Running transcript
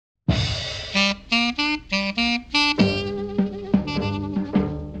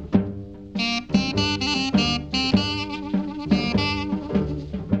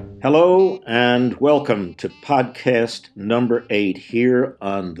Hello and welcome to podcast number 8 here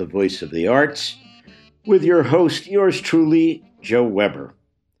on The Voice of the Arts with your host, yours truly, Joe Weber.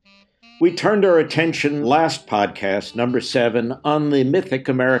 We turned our attention last podcast, number 7, on the mythic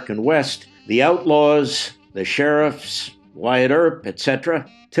American West, the outlaws, the sheriffs, Wyatt Earp, etc.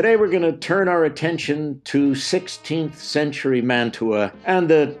 Today we're going to turn our attention to 16th century Mantua and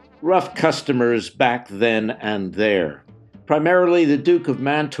the rough customers back then and there. Primarily the Duke of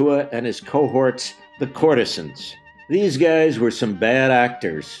Mantua and his cohorts, the courtesans. These guys were some bad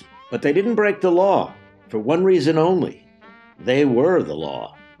actors, but they didn't break the law for one reason only. They were the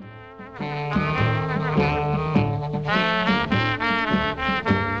law.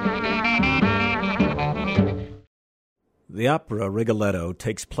 The opera Rigoletto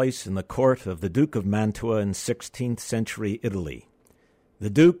takes place in the court of the Duke of Mantua in 16th century Italy. The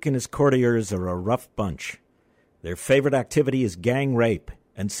Duke and his courtiers are a rough bunch. Their favorite activity is gang rape,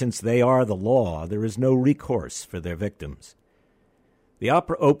 and since they are the law, there is no recourse for their victims. The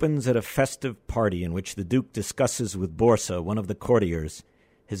opera opens at a festive party in which the Duke discusses with Borsa, one of the courtiers,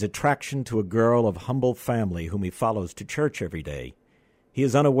 his attraction to a girl of humble family whom he follows to church every day. He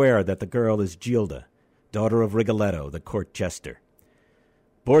is unaware that the girl is Gilda, daughter of Rigoletto, the court jester.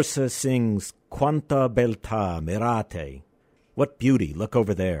 Borsa sings, "Quanta beltà, mirate." What beauty, look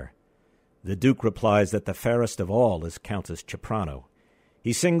over there. The Duke replies that the fairest of all is Countess Ceprano.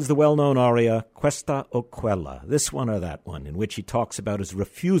 He sings the well-known aria, "Questa o quella," this one or that one, in which he talks about his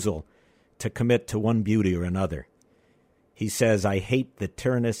refusal to commit to one beauty or another. He says, "I hate the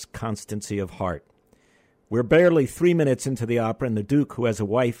tyrannous constancy of heart." We're barely 3 minutes into the opera, and the Duke, who has a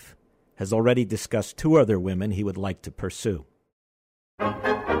wife, has already discussed 2 other women he would like to pursue.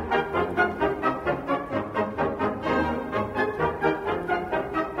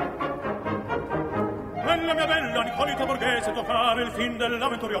 Nella mia bella Nicolita borghese toccare il fin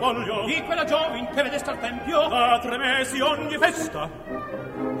dell'avventura voglio di quella giovin che vedeste al tempio da 3 mesi ogni festa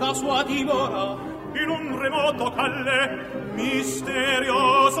da sua dimora in un remoto calle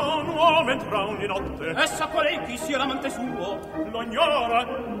misterioso nuovo entra ogni notte. Essa qual è chi sia l'amante suo lo ignora.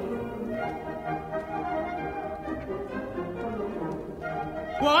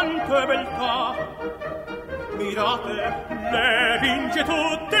 Quante beltà, mirate, le vince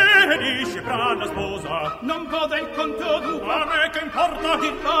tutte e di Ceprano sposa. Non gode il conto tu, a me che importa,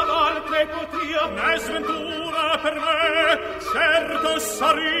 di la mal che potria, né sventura per me, certo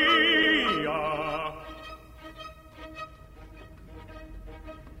saria.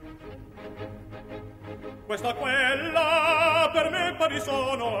 Questa quella per me pari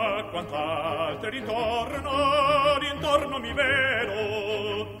sono a quant'altre d'intorno mi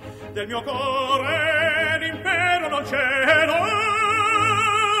vedo del mio cuore l'impero non cielo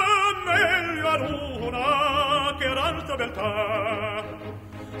meglio a luna che l'altra beltà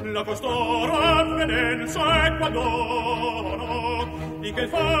la costoro avvenenza e quadoro di che il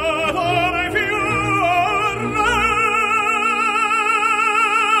fatore fior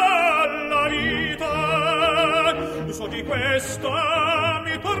so di questa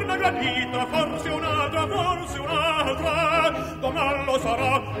mi torna gradita forse un'altra domani lo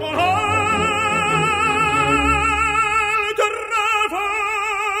sarà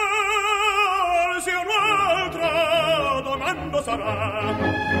forse un'altra domani lo sarà.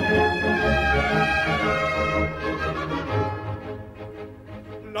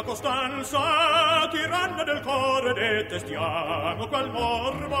 La costanza tiranna del cuore detestiamo qual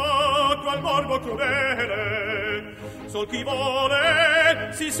morbo crudele sol chi vuole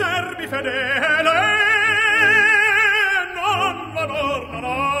si servi fedele non l'amor non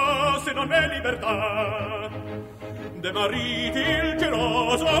ha se non è libertà de mariti il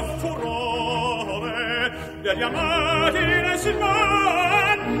geloso furore degli amati le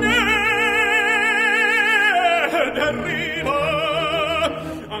silvane derriba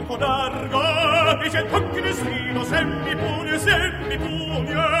anco d'argo dice tocchi di strino se mi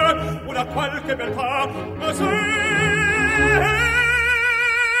pugna una qualche beltà ma se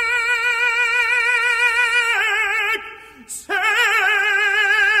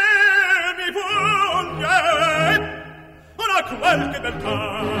mi pugna una qualche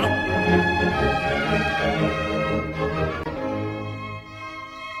beltà.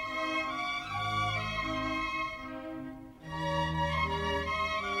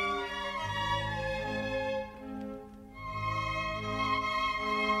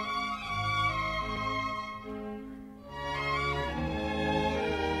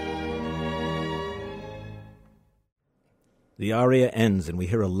 The aria ends, and we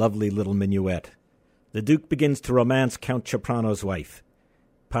hear a lovely little minuet. The Duke begins to romance Count Ceprano's wife.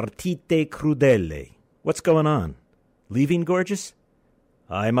 Partite crudele. What's going on? Leaving, gorgeous?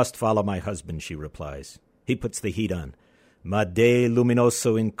 I must follow my husband, she replies. He puts the heat on. Ma de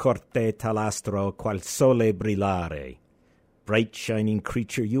luminoso in corte talastro qual sole brillare. Bright shining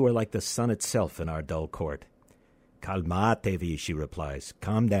creature, you are like the sun itself in our dull court. Calmatevi, she replies.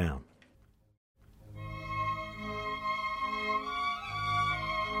 Calm down.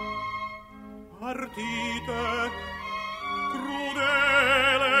 Partite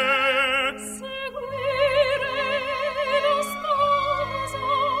crudele seguire lo sposo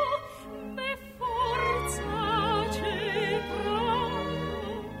me forza ci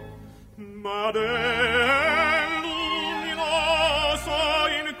provo ma del luminoso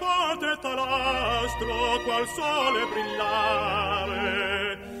in corte talastro qual sole brillare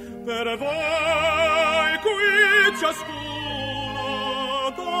per voi qui ciascuno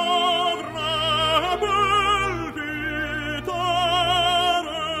dovrà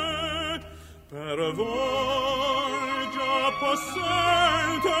palpitare per voi già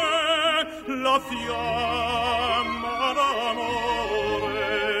possente la fiamma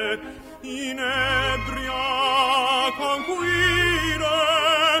d'amore inebria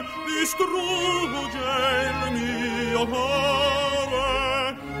conquire distrugge il mio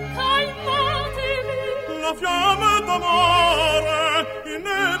cuore calmatevi la fiamma d'amore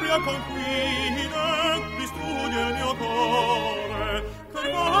inebria conquire distrugge il mio cuore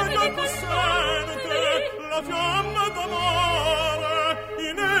per voi già possente la fiamma d'amore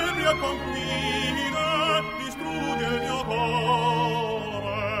inebria conquire distrugge il mio cuore.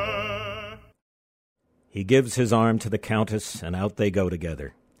 He gives his arm to the Countess, and out they go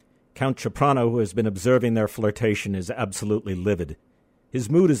together. Count Ceprano, who has been observing their flirtation, is absolutely livid. His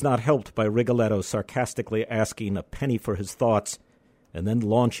mood is not helped by Rigoletto sarcastically asking a penny for his thoughts and then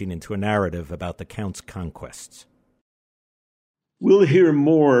launching into a narrative about the Count's conquests. We'll hear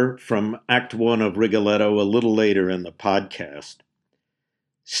more from Act 1 of Rigoletto a little later in the podcast.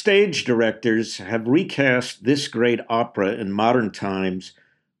 Stage directors have recast this great opera in modern times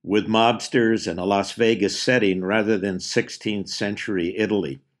with mobsters and a Las Vegas setting rather than 16th century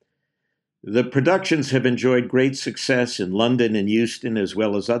Italy. The productions have enjoyed great success in London and Euston as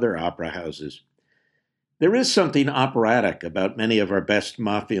well as other opera houses. There is something operatic about many of our best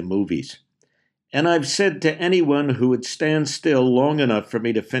mafia movies. And I've said to anyone who would stand still long enough for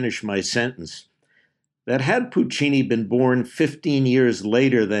me to finish my sentence that had Puccini been born 15 years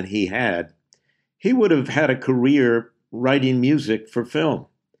later than he had, he would have had a career writing music for film,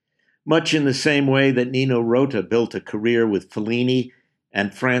 much in the same way that Nino Rota built a career with Fellini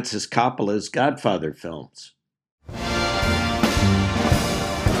and Francis Coppola's Godfather films.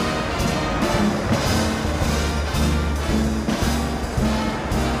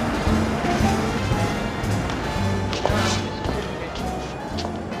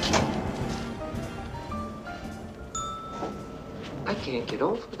 I can't get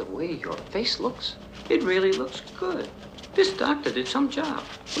over the way your face looks. It really looks good. This doctor did some job.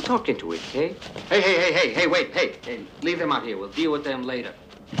 We'll talk into it, okay? Hey, wait, hey, leave them out here. We'll deal with them later.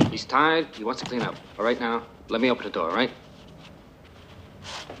 He's tired. He wants to clean up. All right, now, let me open the door, all right?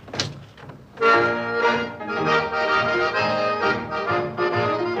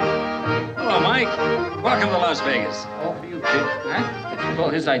 Hello, Mike. Welcome to Las Vegas. All for you, kid. Huh? Well,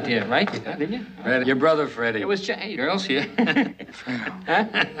 his idea, right? Didn't you? Freddie. Your brother, Freddie. It was hey, girls here. Huh?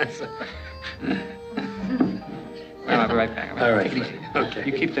 Well, I'll be right back. All right, Take it easy. okay.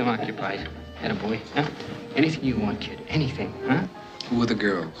 You keep them occupied. Atta boy, huh? Anything you want, kid. Anything, huh? Who are the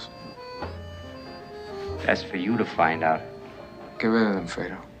girls? That's for you to find out. Get rid of them,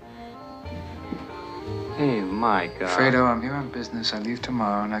 Fredo. Hey, Mike. Fredo, I'm here on business. I leave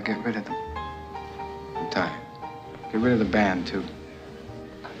tomorrow and I get rid of them. I'm tired. Get rid of the band, too.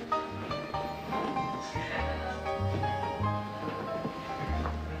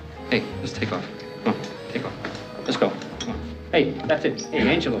 Hey, let's take off. Come on, take off. Let's go. Come on. Hey, that's it. Hey,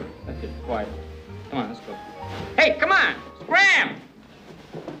 Angelo. That's it. Quiet. Come on, let's go. Hey, come on! Scram!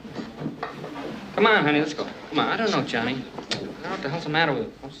 Come on, honey, let's go. Come on, I don't know, Johnny. I don't know what the hell's the matter with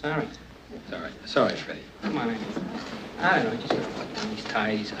him. I'm sorry. It's all right. Sorry, Freddie. Come on, Angelo. I don't know, just gotta put down these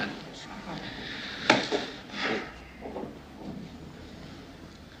tired. He's hot.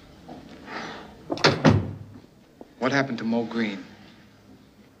 What happened to Mo Green?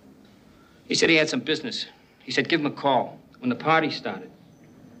 He said he had some business. He said give him a call when the party started.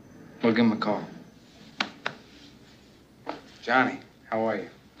 We'll give him a call. Johnny, how are you?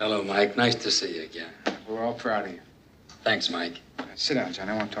 Hello, Mike. Nice to see you again. We're all proud of you. Thanks, Mike. Sit down,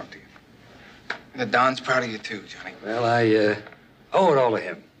 Johnny. I want to talk to you. The Don's proud of you, too, Johnny. Well, I owe it all to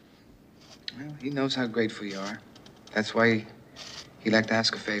him. Well, he knows how grateful you are. That's why he'd like to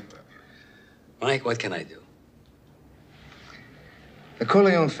ask a favor of you. Mike, what can I do? The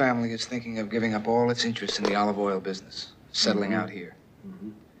Corleone family is thinking of giving up all its interest in the olive oil business, settling out here.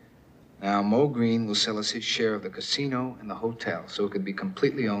 Now, Mo Green will sell us his share of the casino and the hotel so it could be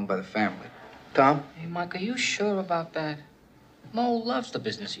completely owned by the family. Tom? Hey, Mike, are you sure about that? Mo loves the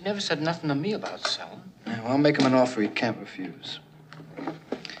business. He never said nothing to me about selling. Yeah, well, I'll make him an offer he can't refuse.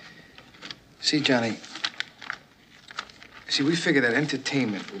 See, Johnny, we figure that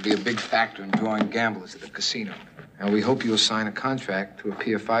entertainment will be a big factor in drawing gamblers at the casino. And we hope you'll sign a contract to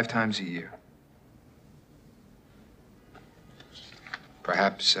appear 5 times a year.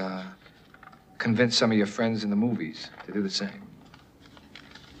 Perhaps, convince some of your friends in the movies to do the same.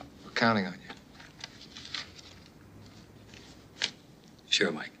 We're counting on you.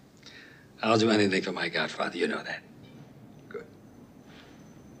 Sure, Mike. I'll do anything for my Godfather. You know that. Good.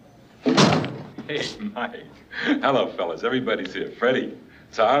 Hey, Mike. Hello, fellas. Everybody's here. Freddie,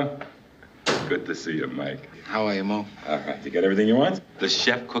 Tom. Good to see you, Mike. How are you, Mo? All right. You got everything you want? The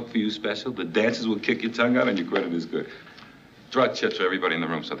chef cooked for you special. The dancers will kick your tongue out, and your credit is good. Draw chips for everybody in the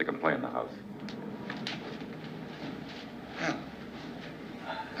room so they can play in the house. Yeah.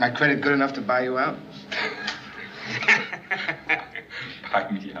 My credit good enough to buy you out? Buy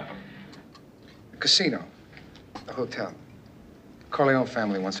me out. The casino. The hotel. Corleone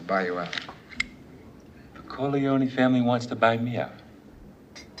family wants to buy you out. The Corleone family wants to buy me out.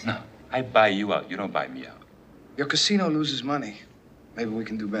 No, I buy you out. You don't buy me out. Your casino loses money. Maybe we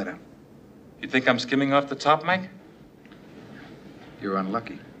can do better. You think I'm skimming off the top, Mike? You're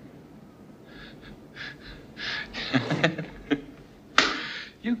unlucky.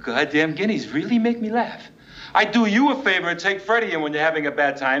 You goddamn guineas really make me laugh. I do you a favor and take Freddie in when you're having a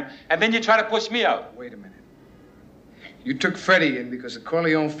bad time, and then you try to push me out. Wait a minute. You took Freddie in because the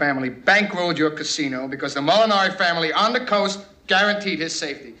Corleone family bankrolled your casino because the Molinari family on the coast guaranteed his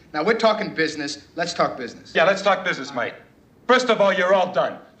safety. Now, we're talking business. Let's talk business. Yeah, let's talk business, mate. First of all, you're all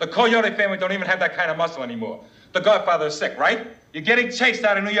done. The Corleone family don't even have that kind of muscle anymore. The Godfather is sick, right? You're getting chased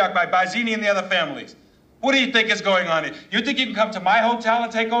out of New York by Barzini and the other families. What do you think is going on here? You think you can come to my hotel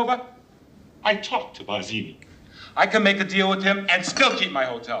and take over? I talked to Barzini. I can make a deal with him and still keep my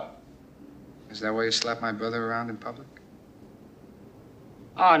hotel. Is that why you slapped my brother around in public?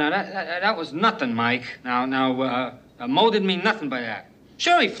 Oh, no, that was nothing, Mike. Now, Mo didn't mean nothing by that.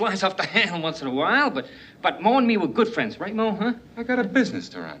 Sure, he flies off the handle once in a while, but Mo and me were good friends, right, Mo, huh? I got a business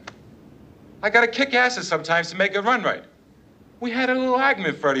to run. I got to kick asses sometimes to make it run right. We had a little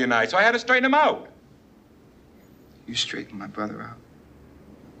argument, Freddie and I, so I had to straighten him out. You straightened my brother out?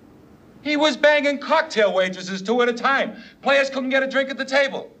 He was banging cocktail waitresses 2 at a time. Players couldn't get a drink at the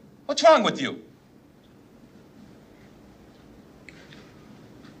table. What's wrong with you?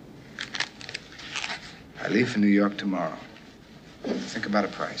 I leave for New York tomorrow. Think about a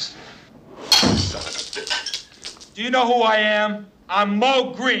price. Son of a bitch. Do you know who I am? I'm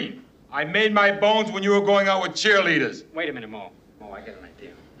Mo Green. I made my bones when you were going out with cheerleaders. Wait a minute, Mo. Mo, I got an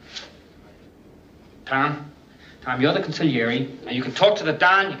idea. Tom, you're the consigliere. Now, you can talk to the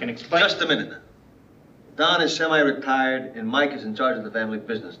Don. You can explain... Just a minute. Don is semi-retired, and Mike is in charge of the family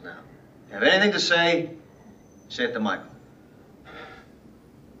business now. If you have anything to say, say it to Michael.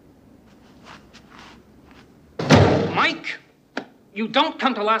 Mike, you don't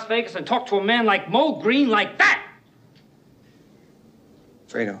come to Las Vegas and talk to a man like Mo Green like that.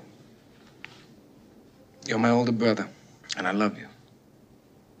 Fredo, you're my older brother, and I love you.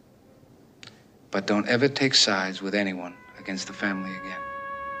 But don't ever take sides with anyone against the family again.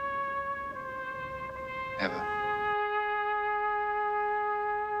 Ever.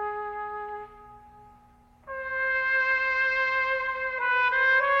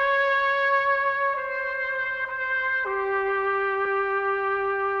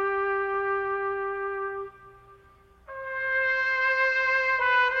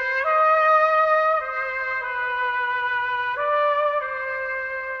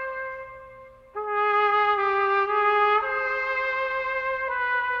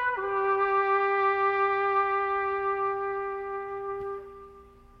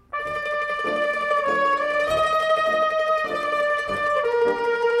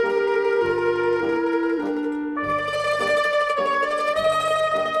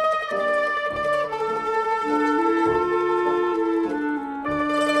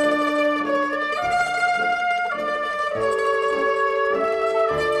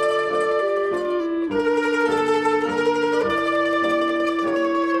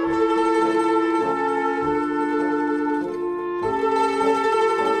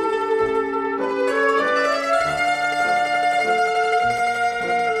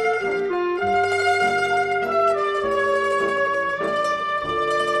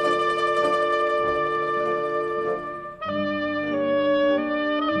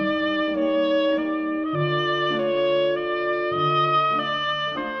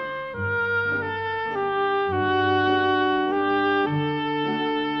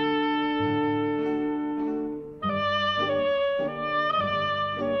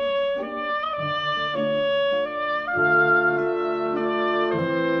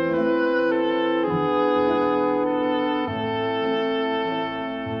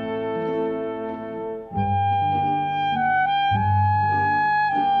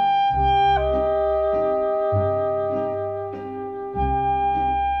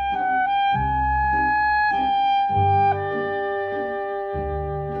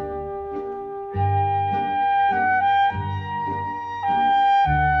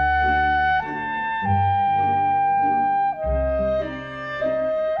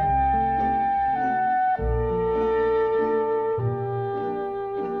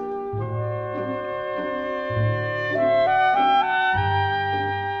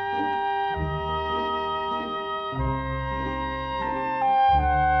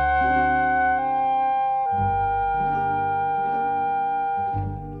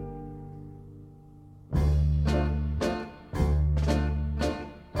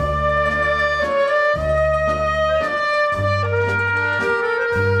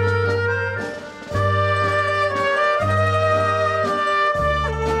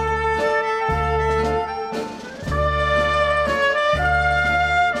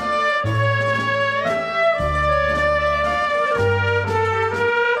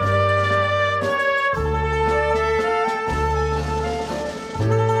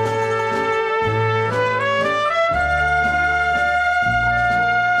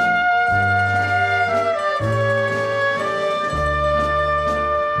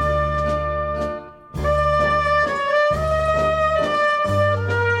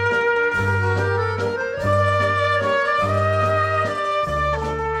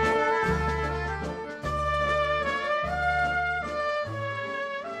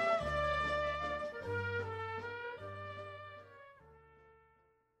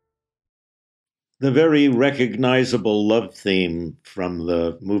 The very recognizable love theme from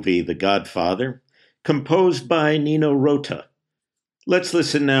the movie The Godfather, composed by Nino Rota. Let's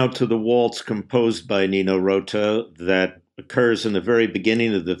listen now to the waltz composed by Nino Rota that occurs in the very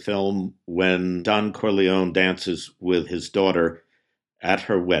beginning of the film when Don Corleone dances with his daughter at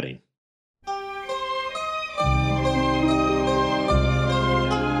her wedding.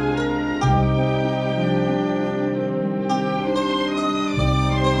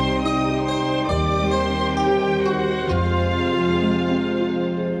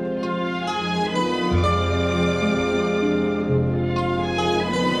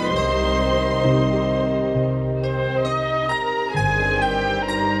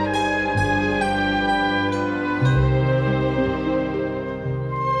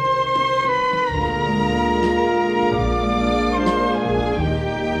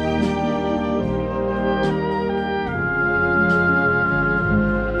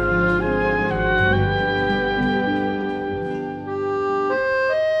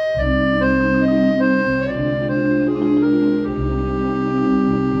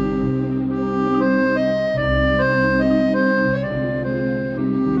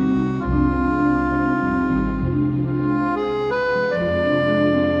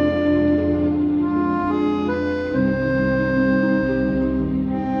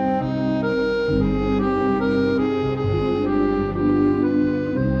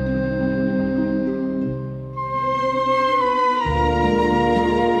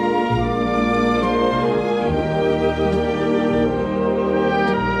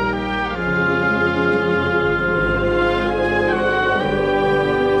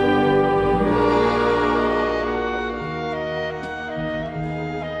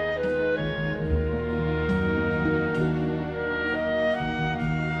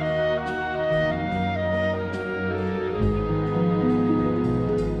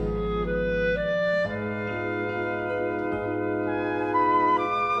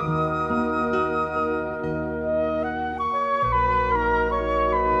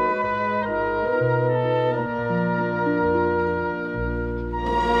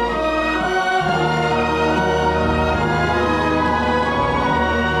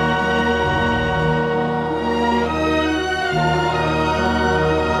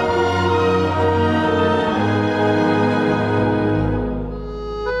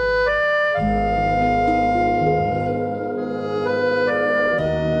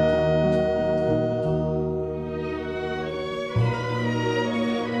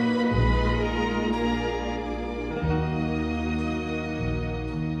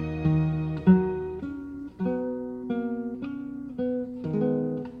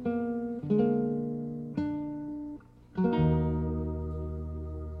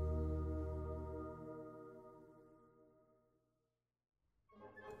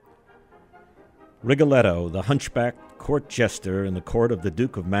 Rigoletto, the hunchback court jester in the court of the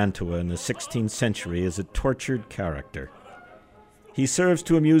Duke of Mantua in the 16th century, is a tortured character. He serves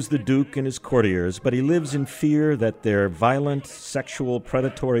to amuse the Duke and his courtiers, but he lives in fear that their violent, sexual,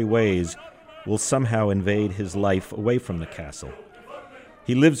 predatory ways will somehow invade his life away from the castle.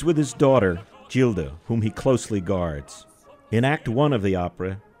 He lives with his daughter, Gilda, whom he closely guards. In Act 1 of the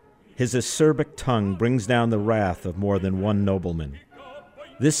opera, his acerbic tongue brings down the wrath of more than one nobleman.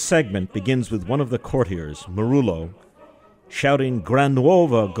 This segment begins with one of the courtiers, Marullo, shouting, "Gran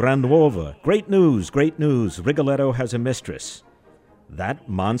nuova, gran nuova! Great news, Rigoletto has a mistress." "That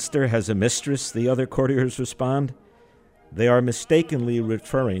monster has a mistress," the other courtiers respond. They are mistakenly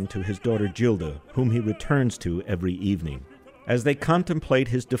referring to his daughter Gilda, whom he returns to every evening. As they contemplate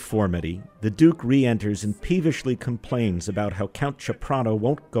his deformity, the Duke re-enters and peevishly complains about how Count Ceprano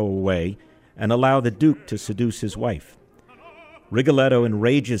won't go away and allow the Duke to seduce his wife. Rigoletto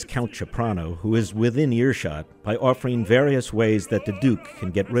enrages Count Ceprano, who is within earshot, by offering various ways that the Duke can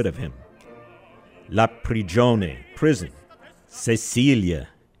get rid of him. La prigione, prison. Cecilia,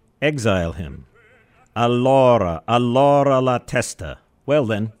 exile him. Allora la testa. Well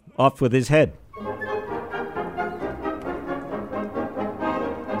then, off with his head.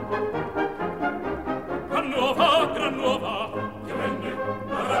 Gran nuova, che venne,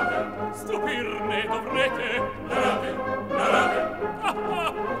 narrate, stupirne dovrete, narrate.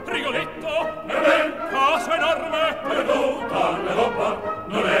 Rigoletto, caso enorme, perduta la roba,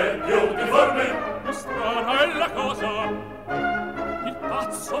 non è più difforme, strana è la cosa, il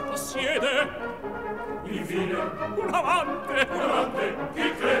pazzo possiede, infine, un amante,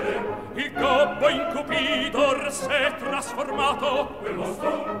 chi crede, il gobbo incupidor s'è trasformato, quel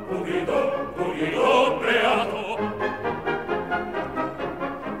mostro pulido, beato.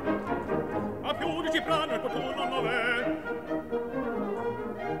 A più di Ciprano il fortuno non v'è,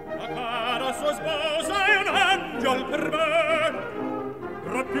 la cara sua sbaglia, vuol per me.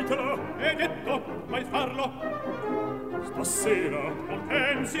 Rapitela, è detto, mai farlo. Stasera non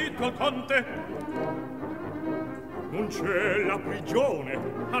pensi tu al conte? Non c'è la prigione.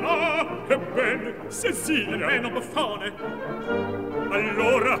 Ah no, che ben sensibile, meno buffone.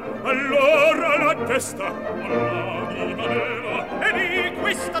 Allora la testa alla vita nera e di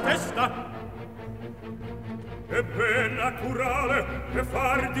questa testa è ben naturale e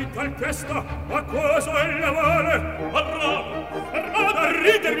far di tal testa a cosa ella vale. Fermate a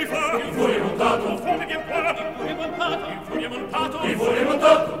ridermi fa il furia montato, il furia vien qua, il furia montato, il furia montato, il furia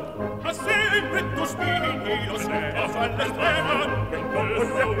montato. Ma sempre tu spini lo sesso all'estrema che il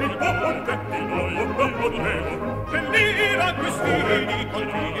ponte di noi un bel modello che l'ira questini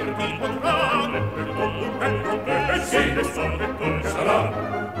colpirti potrà e sì che solito sarà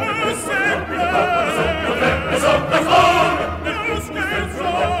e sempre e sopra fuori e non scherzo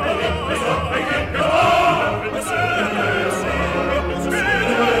e sopra che va e sempre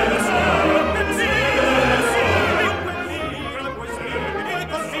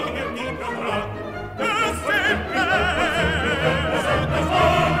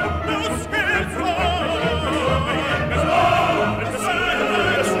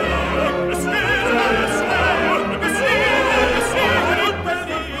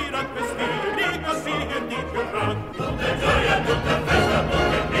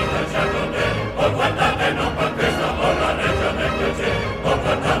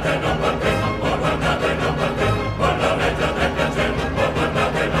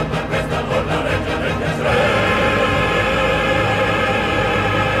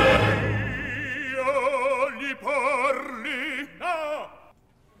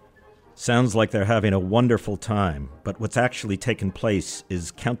Sounds like they're having a wonderful time, but what's actually taken place is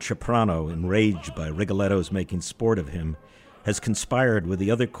Count Ceprano, enraged by Rigoletto's making sport of him, has conspired with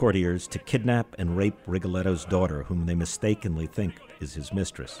the other courtiers to kidnap and rape Rigoletto's daughter, whom they mistakenly think is his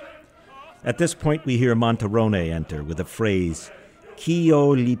mistress. At this point, we hear Monterone enter with the phrase,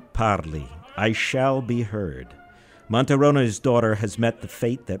 "Ch'io li parli," I shall be heard. Monterone's daughter has met the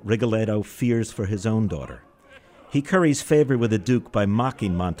fate that Rigoletto fears for his own daughter. He curries favor with the Duke by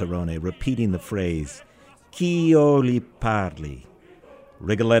mocking Monterone, repeating the phrase, "Ch'io li parli."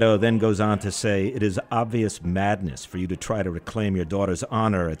 Rigoletto then goes on to say, "It is obvious madness for you to try to reclaim your daughter's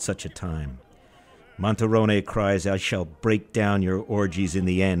honor at such a time." Monterone cries, "I shall break down your orgies in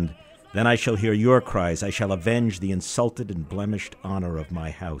the end. Then I shall hear your cries. I shall avenge the insulted and blemished honor of my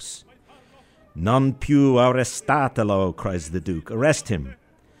house." "Non più arrestatelo," cries the Duke. "Arrest him."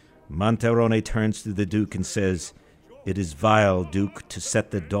 Monterone turns to the Duke and says, "It is vile, Duke, to set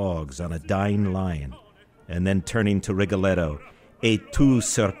the dogs on a dying lion." And then turning to Rigoletto, "E tu,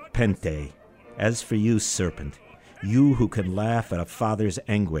 serpente," as for you, serpent, you who can laugh at a father's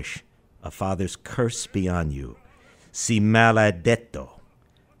anguish, a father's curse be on you. Si maledetto.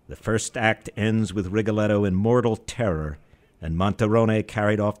 The first act ends with Rigoletto in mortal terror and Monterone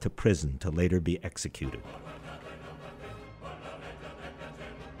carried off to prison to later be executed.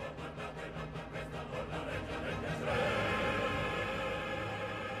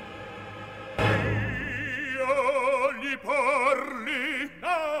 Parli,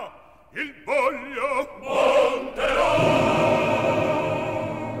 no, il voglio monterò.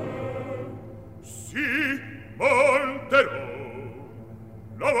 Sì, monterò.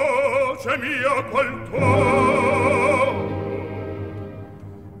 La voce mia qual tuo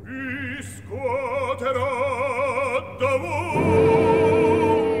vi scuoterà dovunque.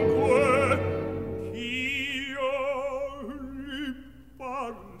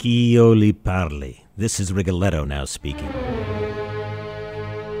 Ch'io li parli. This is Rigoletto now speaking.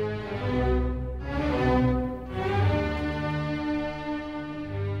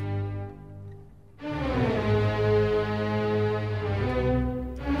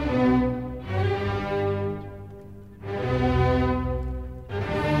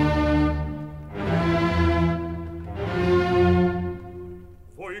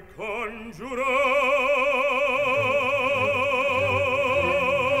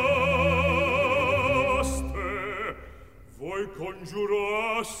 Voi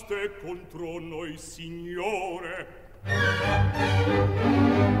congiurate contro noi, Signore,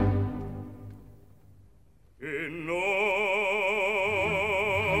 e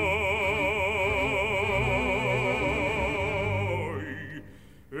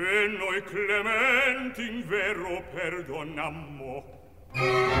noi clementi in vero perdonammo.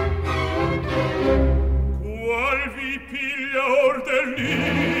 Qual vi piglia or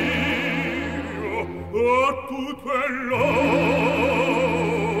delirio a tutto l'ore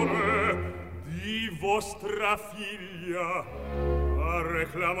di vostra figlia a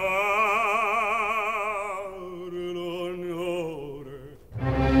reclamare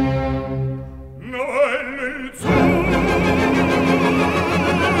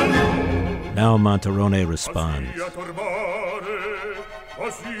Now Monterone responds.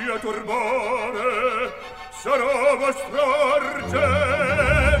 Ossia turbare, sarà vostra arge,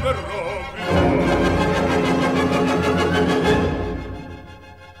 verrò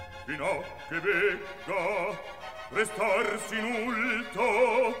fino a che vegga restarsi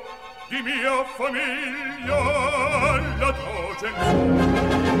inulto di mia famiglia l'atroce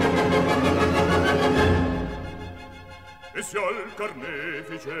e se al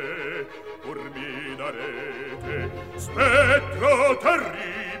carnefice pur mi darete spettro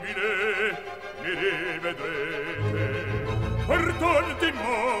terribile mi rivedrete portante in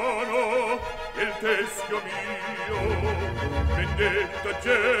mano il teschio mio vendetta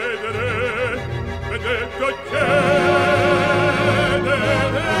cedere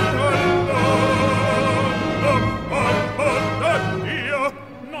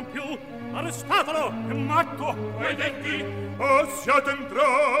non più arrestatelo, è matto! Maledetti! Oh, siate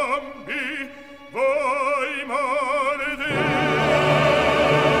entrambi voi maledetti!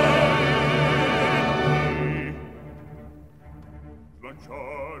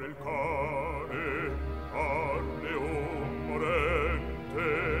 Slanciare il cane al leon morente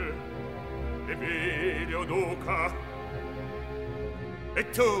e vedi, o duca, e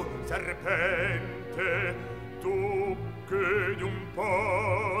tu, serpente, tu che di un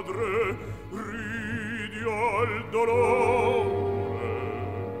padre ridi al dolore,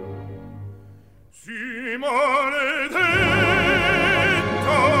 si maledetta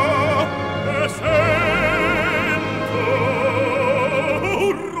e sento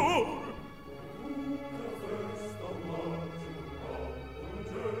orrore.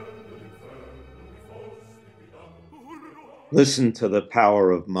 Listen to the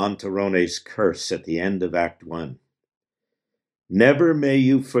power of Monterone's curse at the end of Act 1. Never may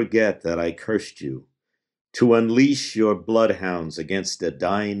you forget that I cursed you. To unleash your bloodhounds against a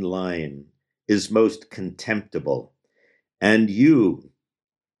dying lion is most contemptible. And you,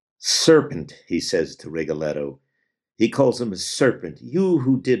 serpent, he says to Rigoletto, he calls him a serpent, you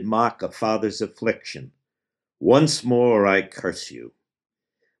who did mock a father's affliction, once more I curse you.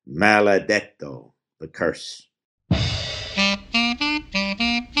 Maledetto, the curse.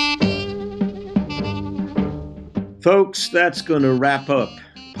 Folks, that's going to wrap up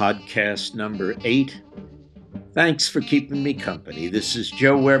podcast number 8. Thanks for keeping me company. This is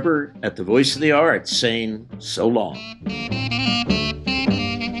Joe Weber at the Voice of the Arts saying so long.